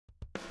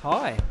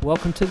Hi,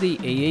 welcome to the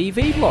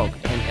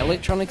EEVblog, an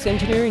electronics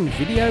engineering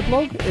video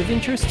blog of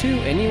interest to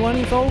anyone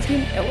involved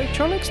in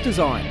electronics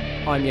design.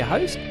 I'm your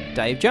host,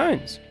 Dave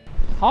Jones.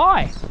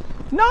 Hi.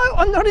 No,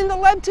 I'm not in the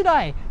lab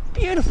today.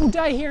 Beautiful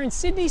day here in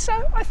Sydney,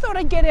 so I thought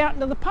I'd get out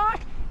into the park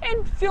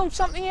and film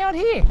something out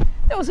here.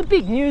 There was a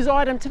big news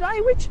item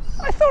today, which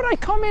I thought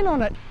I'd comment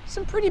on it.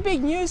 Some pretty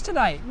big news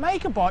today.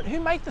 Makerbot, who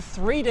make the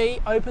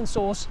 3D open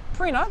source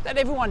printer that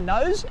everyone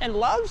knows and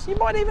loves, you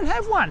might even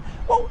have one.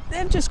 Well,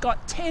 they've just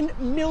got 10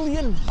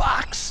 million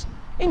bucks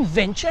in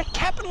venture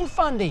capital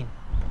funding.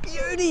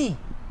 Beauty.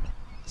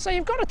 So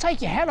you've got to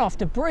take your hat off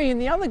to Bree and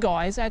the other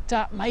guys at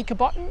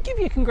Makerbot and give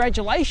you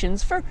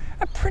congratulations for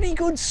a pretty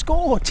good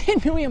score.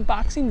 10 million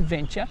bucks in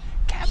venture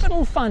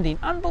capital funding.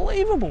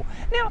 Unbelievable.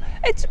 Now,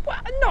 it's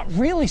not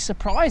really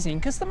surprising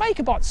because the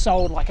Makerbot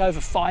sold like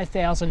over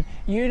 5,000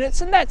 units,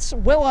 and that's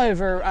well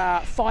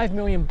over 5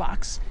 million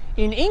bucks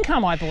in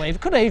income, I believe.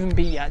 It could even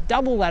be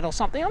double that or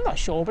something. I'm not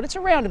sure, but it's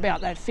around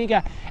about that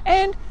figure.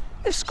 And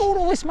they've scored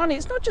all this money.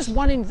 It's not just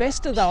one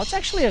investor though. It's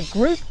actually a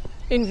group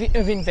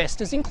of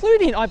investors,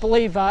 including, I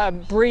believe,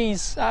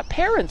 Bree's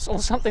parents or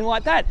something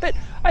like that. But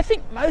I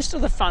think most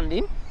of the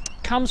funding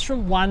comes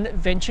from one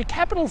venture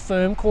capital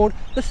firm called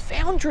the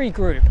Foundry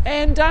Group,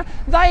 and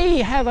they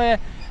have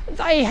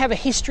a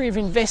history of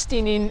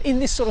investing in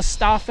this sort of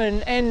stuff,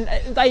 and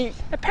they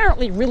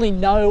apparently really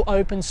know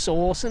open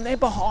source and they're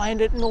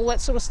behind it and all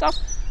that sort of stuff,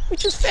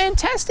 which is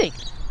fantastic.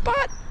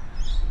 But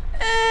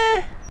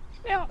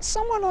now,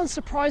 somewhat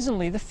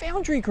unsurprisingly, the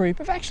Foundry Group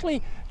have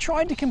actually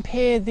tried to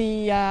compare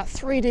the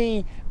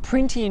 3D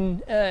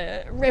printing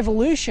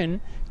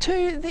revolution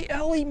to the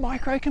early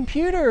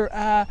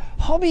microcomputer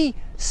hobby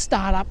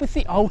startup with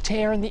the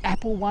Altair and the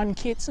Apple I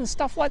kits and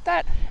stuff like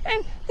that.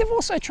 And they've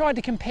also tried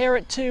to compare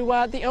it to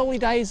the early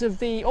days of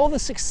the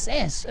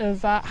success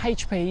of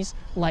HP's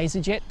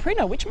LaserJet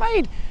printer, which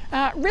made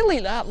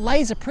really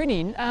laser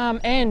printing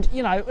and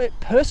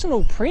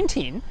personal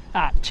printing,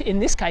 in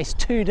this case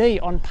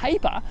 2D on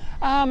paper,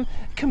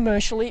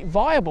 commercially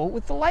viable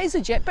with the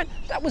LaserJet. But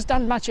that was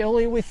done much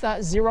earlier with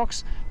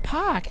Xerox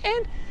PARC,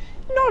 and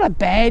not a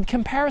bad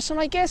comparison,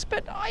 I guess,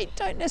 but I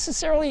don't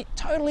necessarily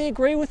totally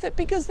agree with it,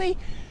 because the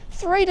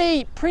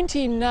 3D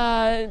printing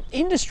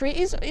industry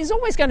is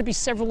always going to be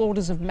several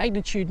orders of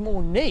magnitude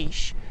more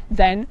niche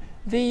than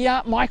the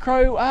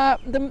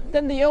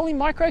than the early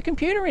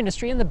microcomputer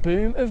industry and the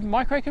boom of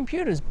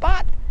microcomputers.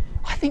 But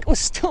I think it was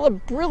still a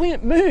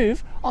brilliant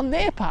move on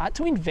their part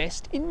to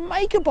invest in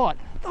Makerbot.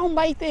 They'll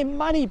make their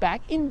money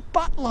back in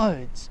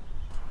buttloads.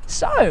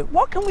 So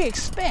what can we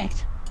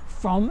expect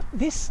from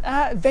this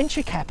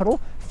venture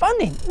capital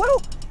funding?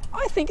 Well,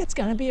 I think it's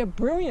going to be a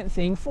brilliant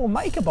thing for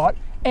Makerbot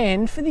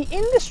and for the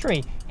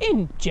industry,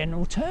 in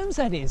general terms,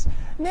 that is.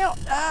 Now,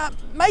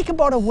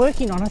 Makerbot are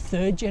working on a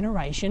 3rd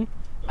generation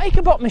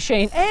Makerbot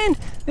machine, and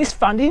this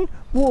funding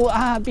will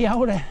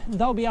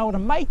they'll be able to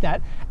make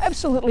that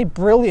absolutely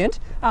brilliant,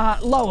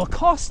 lower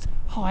cost,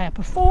 higher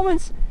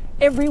performance.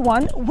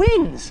 Everyone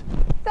wins.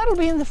 That'll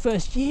be in the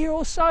first year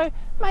or so,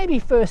 maybe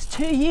first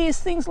 2 years,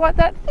 things like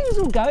that. Things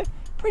will go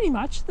pretty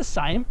much the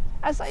same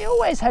as they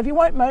always have. You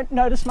won't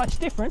notice much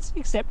difference,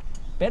 except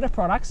better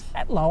products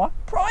at lower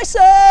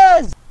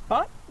prices.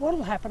 But what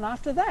will happen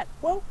after that?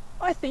 Well,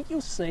 I think you'll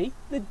see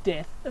the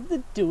death of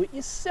the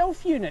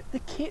do-it-yourself unit. The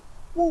kit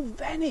will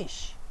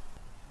vanish.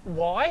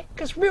 Why?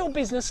 Because real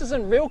businesses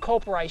and real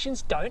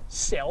corporations don't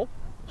sell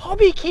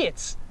hobby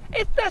kits.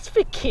 That's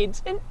for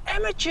kids and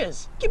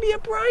amateurs. Give me a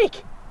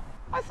break.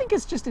 I think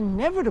it's just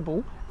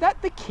inevitable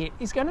that the kit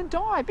is going to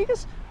die,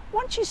 because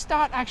once you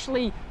start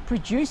actually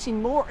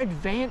producing more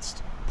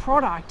advanced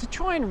product to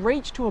try and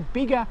reach to a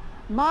bigger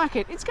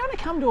market, it's going to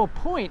come to a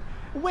point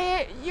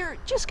where you're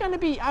just going to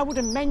be able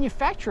to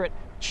manufacture it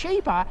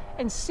cheaper,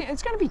 and it's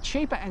going to be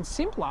cheaper and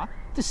simpler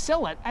to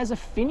sell it as a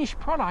finished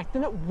product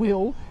than it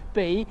will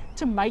be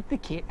to make the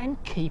kit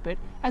and keep it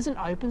as an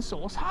open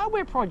source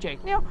hardware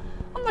project. Now,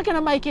 I'm not going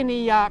to make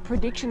any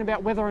prediction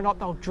about whether or not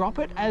they'll drop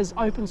it as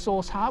open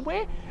source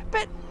hardware,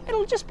 but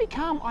it'll just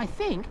become, I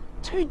think,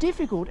 too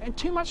difficult and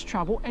too much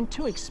trouble and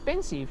too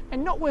expensive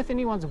and not worth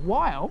anyone's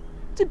while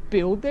to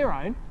build their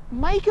own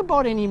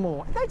Makerbot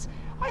anymore.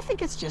 I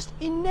think it's just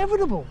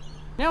inevitable.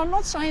 Now, I'm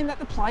not saying that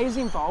the players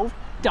involved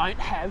don't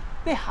have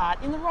their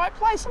heart in the right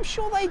place. I'm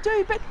sure they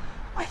do, but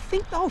I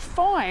think they'll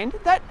find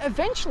that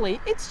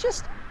eventually it's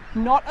just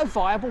not a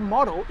viable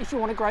model if you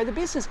want to grow the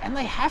business, and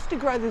they have to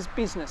grow this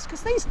business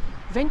because these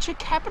venture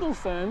capital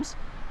firms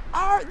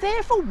are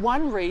there for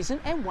one reason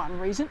and one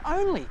reason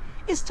only,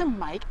 is to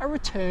make a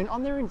return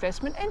on their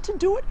investment, and to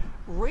do it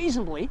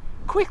reasonably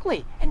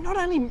quickly. And not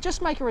only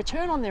just make a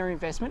return on their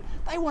investment,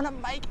 they want to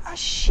make a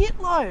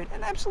shitload,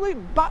 an absolute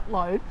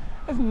buttload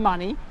of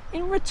money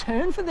in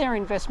return for their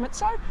investment.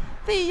 So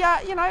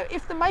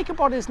if the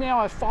Makerbot is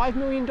now a $5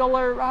 million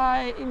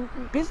in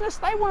business,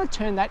 they want to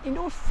turn that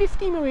into a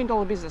 $50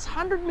 million business,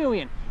 $100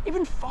 million,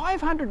 even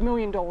 $500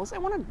 million. They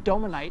want to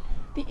dominate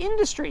the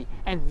industry,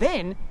 and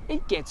then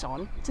it gets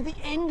on to the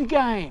end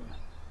game.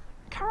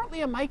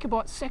 currently a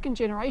Makerbot second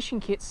generation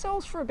kit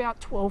sells for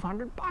about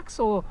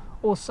 $1,200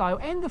 or so,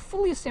 and the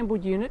fully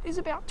assembled unit is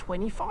about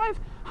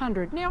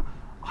 $2,500. Now,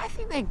 I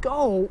think their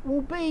goal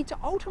will be to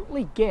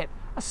ultimately get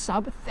a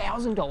sub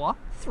 $1,000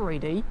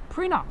 3D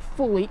printer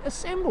fully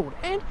assembled,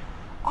 and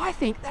I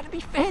think that'd be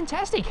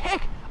fantastic.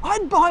 Heck,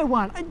 I'd buy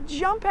one, I'd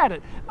jump at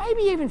it.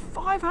 Maybe even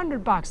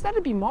 $500.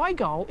 That'd be my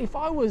goal if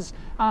I was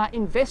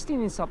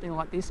investing in something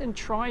like this and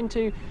trying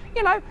to,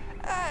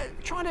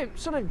 trying to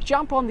sort of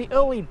jump on the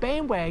early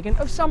bandwagon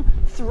of some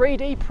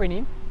 3D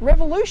printing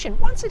revolution.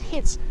 Once it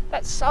hits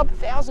that sub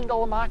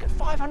 $1,000 market,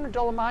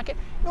 $500 market,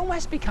 it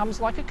almost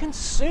becomes like a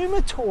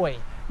consumer toy,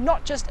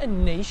 not just a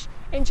niche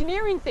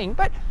engineering thing.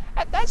 But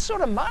at that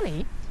sort of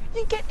money,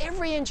 you get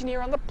every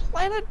engineer on the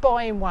planet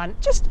buying one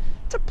just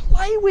to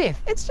play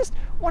with. It's just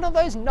one of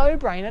those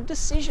no-brainer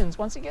decisions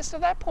once it gets to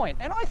that point.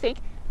 And I think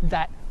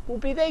that will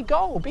be their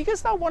goal,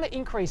 because they'll want to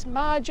increase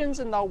margins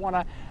and they'll want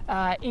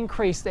to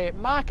increase their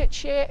market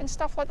share and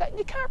stuff like that. And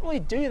you can't really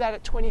do that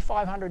at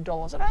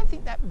 $2,500. I don't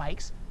think that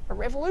makes a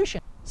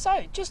revolution.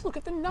 So just look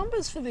at the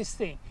numbers for this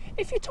thing.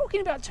 If you're talking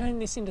about turning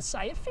this into,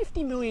 say, a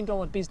 $50 million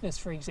business,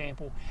 for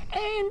example,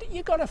 and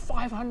you've got a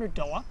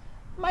 $500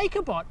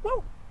 Makerbot,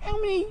 well, how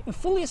many,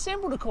 fully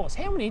assembled of course,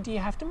 how many do you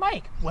have to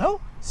make?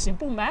 Well,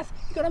 simple math,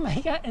 you've got to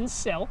make and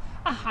sell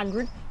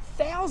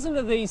 100,000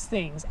 of these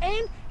things.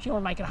 And if you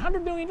want to make it a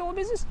 $100 million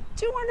business,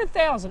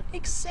 200,000,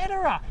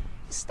 etc.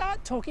 You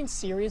start talking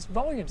serious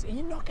volumes, and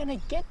you're not going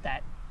to get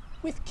that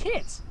with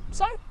kits.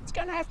 So it's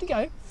going to have to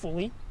go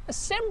fully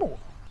assembled.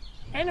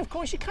 And of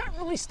course, you can't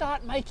really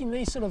start making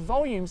these sort of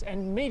volumes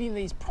and meeting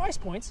these price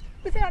points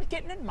without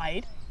getting it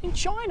made in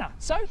China.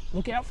 So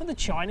look out for the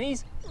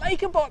Chinese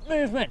Makerbot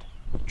movement.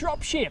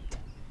 Drop shipped.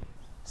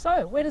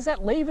 So where does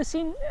that leave us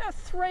in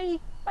 3,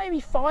 maybe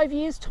 5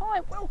 years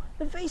time? Well,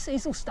 the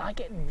VCs will start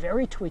getting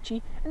very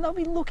twitchy, and they'll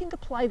be looking to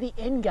play the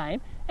end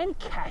game and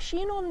cash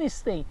in on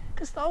this thing,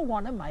 because they'll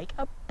want to make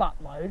a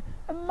buttload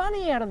of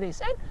money out of this.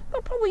 And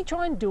they'll probably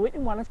try and do it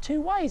in one of two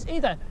ways.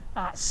 Either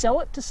sell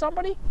it to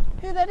somebody,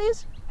 who that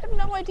is, have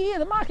no idea.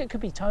 The market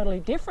could be totally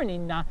different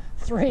in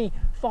 3,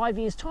 5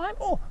 years time,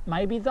 or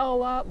maybe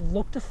they'll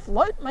look to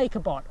float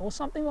Makerbot or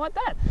something like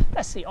that.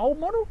 That's the old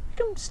model.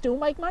 You can still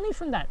make money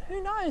from that,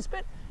 who knows?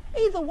 But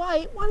either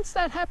way, once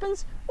that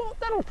happens, well,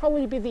 that'll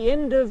probably be the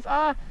end of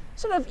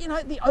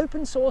the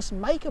open source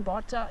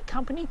Makerbot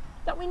company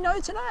that we know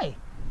today.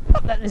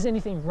 Not that there's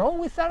anything wrong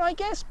with that, I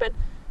guess, but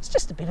it's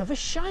just a bit of a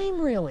shame,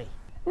 really.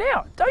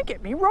 Now, don't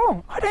get me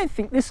wrong, I don't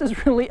think this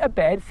is really a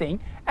bad thing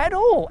at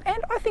all,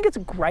 and I think it's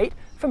great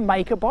for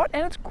Makerbot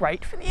and it's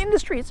great for the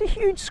industry. It's a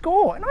huge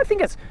score, and I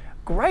think it's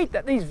great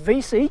that these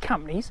VC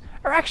companies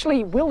are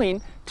actually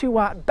willing to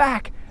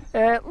back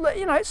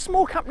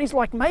small companies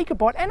like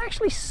Makerbot and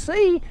actually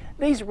see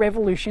these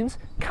revolutions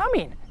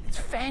coming. It's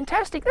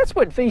fantastic. That's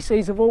what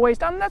VCs have always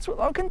done, and that's what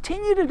they'll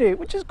continue to do,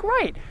 which is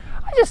great.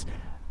 I just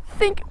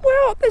think,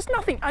 well, there's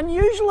nothing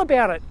unusual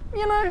about it.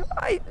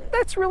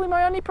 That's really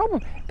my only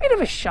problem. Bit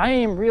of a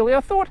shame, really.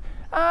 I thought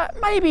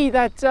maybe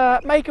that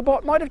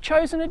Makerbot might have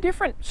chosen a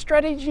different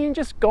strategy and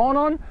just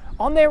gone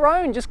on their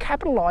own, just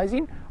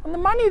capitalizing on the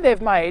money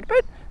they've made.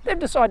 But they've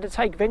decided to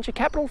take venture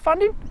capital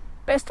funding.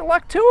 Best of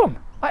luck to them.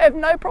 I have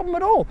no problem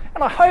at all.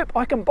 And I hope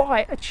I can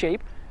buy a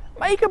cheap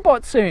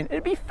Makerbot soon.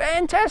 It'd be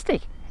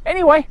fantastic.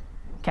 Anyway,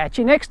 catch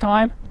you next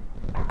time.